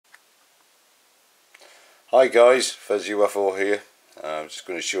Hi guys, fezufo here. I'm just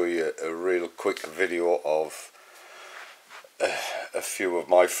going to show you a real quick video of a few of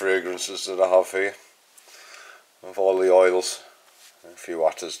my fragrances that I have here. Of all the oils, a few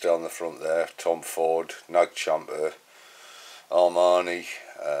atters down the front there, Tom Ford, Nag Champa, Armani,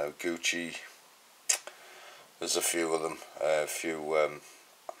 Gucci. There's a few of them, a few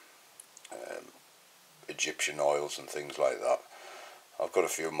Egyptian oils and things like that. I've got a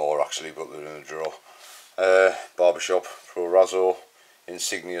few more actually, but they're in a drawer. Barbershop Pro Razzo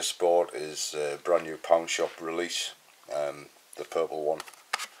Insignia Sport is a brand new pound shop release, the purple one.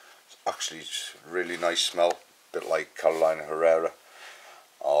 It's actually really nice smell, a bit like Carolina Herrera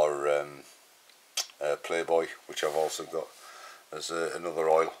or Playboy, which I've also got. There's another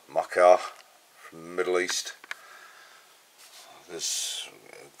oil, Macar from the Middle East. There's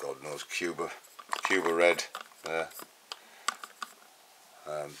God knows Cuba Red there.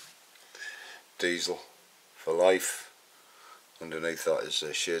 Diesel for Life. Underneath that is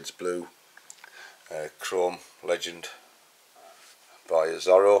Shades Blue, Chrome Legend by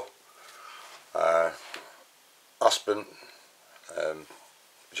Azzaro, Aspen,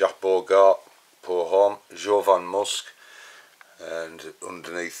 Jack Bogart, Pour Homme, Jovan Musk, and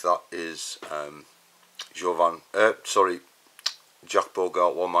underneath that is Jack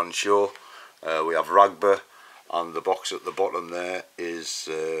Bogart One Man Show. We have Ragba, and the box at the bottom there is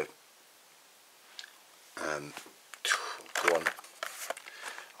go on,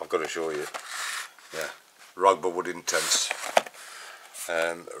 I've got to show you, yeah, Ragba Wood Intense.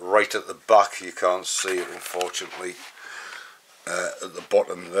 Right at the back, you can't see it unfortunately, at the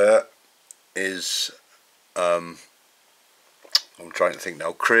bottom there is I'm trying to think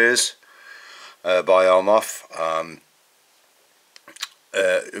now, Craze by amassed,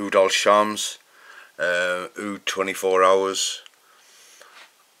 Oud Al Shams, Oud 24 Hours,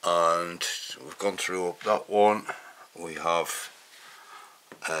 and we've gone through that one. We have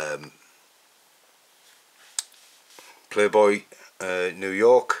Playboy New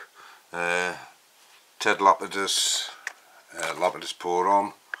York, Ted Lapidus, Lapidus Pour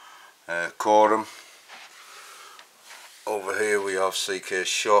Homme, Coram. Over here we have CK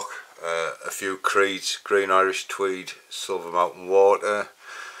Shock, a few Creeds, Green Irish Tweed, Silver Mountain Water,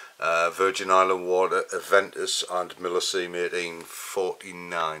 Virgin Island Water, Aventus, and Millicene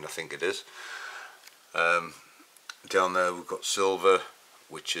 1849, I think it is. Down there we've got Silver,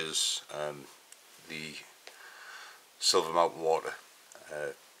 which is the Silver Mountain Water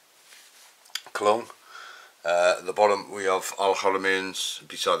cologne. At the bottom we have Al Haramain's,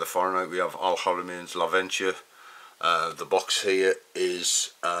 beside the Fahrenheit we have Al Haramain's L'Aventure. The box here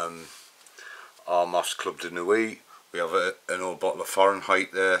is amassed Club de Nuit. We have an old bottle of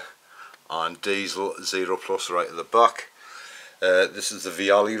Fahrenheit there, and Diesel 0 Plus right at the back. This is the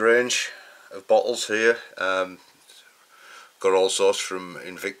Viali range of bottles here. Got all sorts from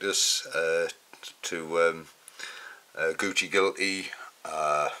Invictus to Gucci Guilty.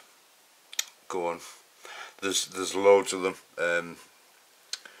 Go on. There's loads of them.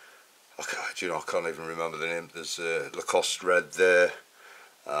 I can't even remember the name. There's Lacoste Red there,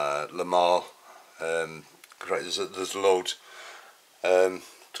 Lamal. There's loads.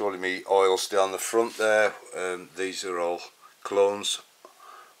 Telling me oils down the front there. These are all clones.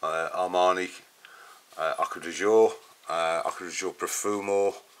 Armani, Acqua di Gio, Acqua di Gio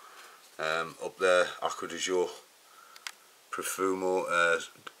Profumo. Up there, Acqua di Gio Profumo.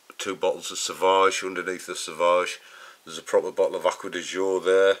 2 bottles of Sauvage underneath the Sauvage. There's a proper bottle of Acqua di Gio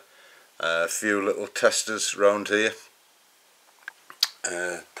there. A few little testers round here.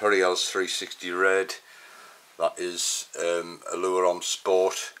 Periel's 360 Red. That is Allure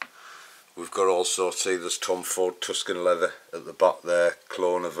Sport. We've got all sorts here. There's Tom Ford Tuscan Leather at the back there,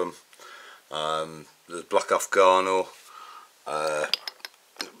 clone of them. There's Black Afghano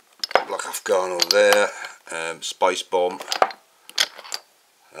there, Spice Bomb,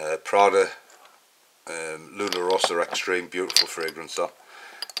 Prada Luna Rossa Extreme, beautiful fragrance that.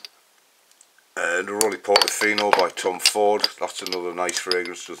 Neroli Portofino by Tom Ford, that's another nice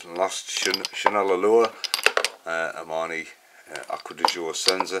fragrance, doesn't last. Chanel Allure, Armani Acqua di Gio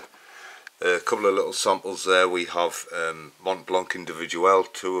Senza. A couple of little samples there. We have Mont Blanc Individuel,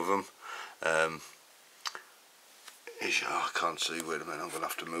 2 of them. I can't see, wait a minute, I'm going to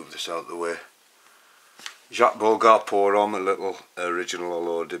have to move this out of the way. Jacques Bogart Pour Homme, a little original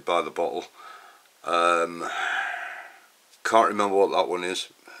Allure did by the bottle. Can't remember what that one is.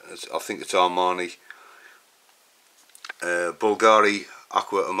 I think it's Armani. Bulgari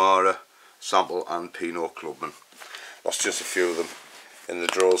Aqua Amara sample, and Pinot Clubman. That's just a few of them in the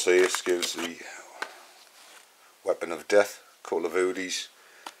drawers here. Excuse the weapon of death. Couple of Oudies,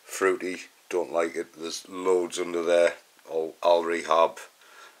 fruity, don't like it. There's loads under there. Al Rehab,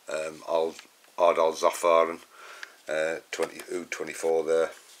 Al Zafaran, 24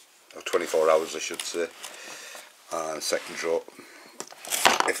 there, or 24 hours I should say. And second drawer,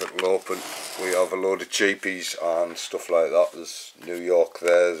 if it'll open, we have a load of cheapies and stuff like that. There's New York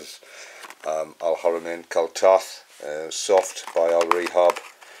there, there's Al Haramain Kaltath, Soft by Al Rehab,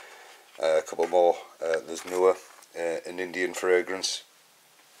 a couple more, there's Noah, an Indian fragrance,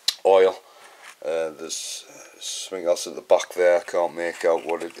 oil, there's something else at the back there, I can't make out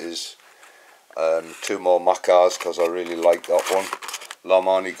what it is. Two more Macars because I really like that one.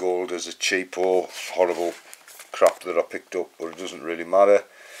 Lamani Gold is a cheapo, horrible crap that I picked up, but it doesn't really matter.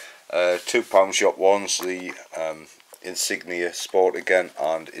 £2 shop ones, the Insignia Sport again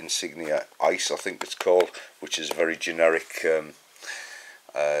and Insignia Ice I think it's called, which is a very generic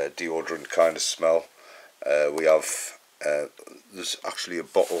deodorant kind of smell. We have there's actually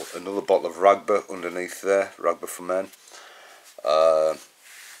another bottle of Ragba underneath there, Ragba for men,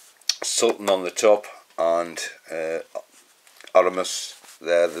 Sultan on the top, and Aramis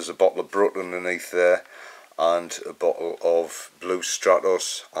there. There's a bottle of Brut underneath there, and a bottle of Blue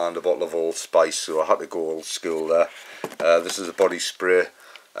Stratos and a bottle of Old Spice, so I had to go old school there. This is a body spray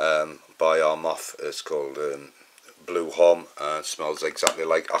by Amassed. It's called Blue Hom, and it smells exactly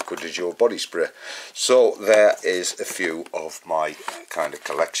like Aqua di Gio body spray. So there is a few of my kind of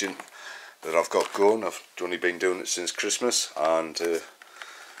collection that I've got going. I've only been doing it since Christmas, and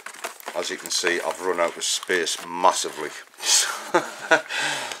as you can see, I've run out of space massively.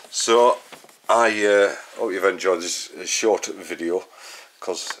 So I hope you've enjoyed this short video,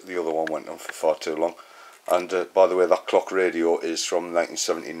 because the other one went on for far too long. And by the way, that clock radio is from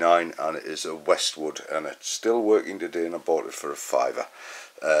 1979, and it is a Westwood, and it's still working today, and I bought it for £5.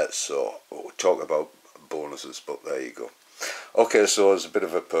 So we'll talk about bonuses, but there you go. Okay, so there's a bit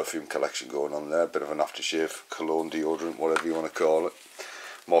of a perfume collection going on there, a bit of an aftershave, cologne, deodorant, whatever you want to call it.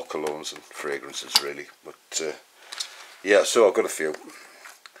 More colognes and fragrances really, but yeah, so I've got a few.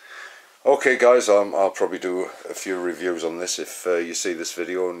 Okay guys, I'll probably do a few reviews on this. If you see this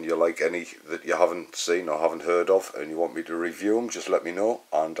video and you like any that you haven't seen or haven't heard of and you want me to review them, just let me know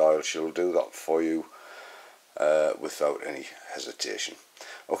and I shall do that for you without any hesitation.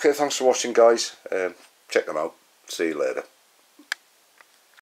 Okay, thanks for watching guys, check them out, see you later.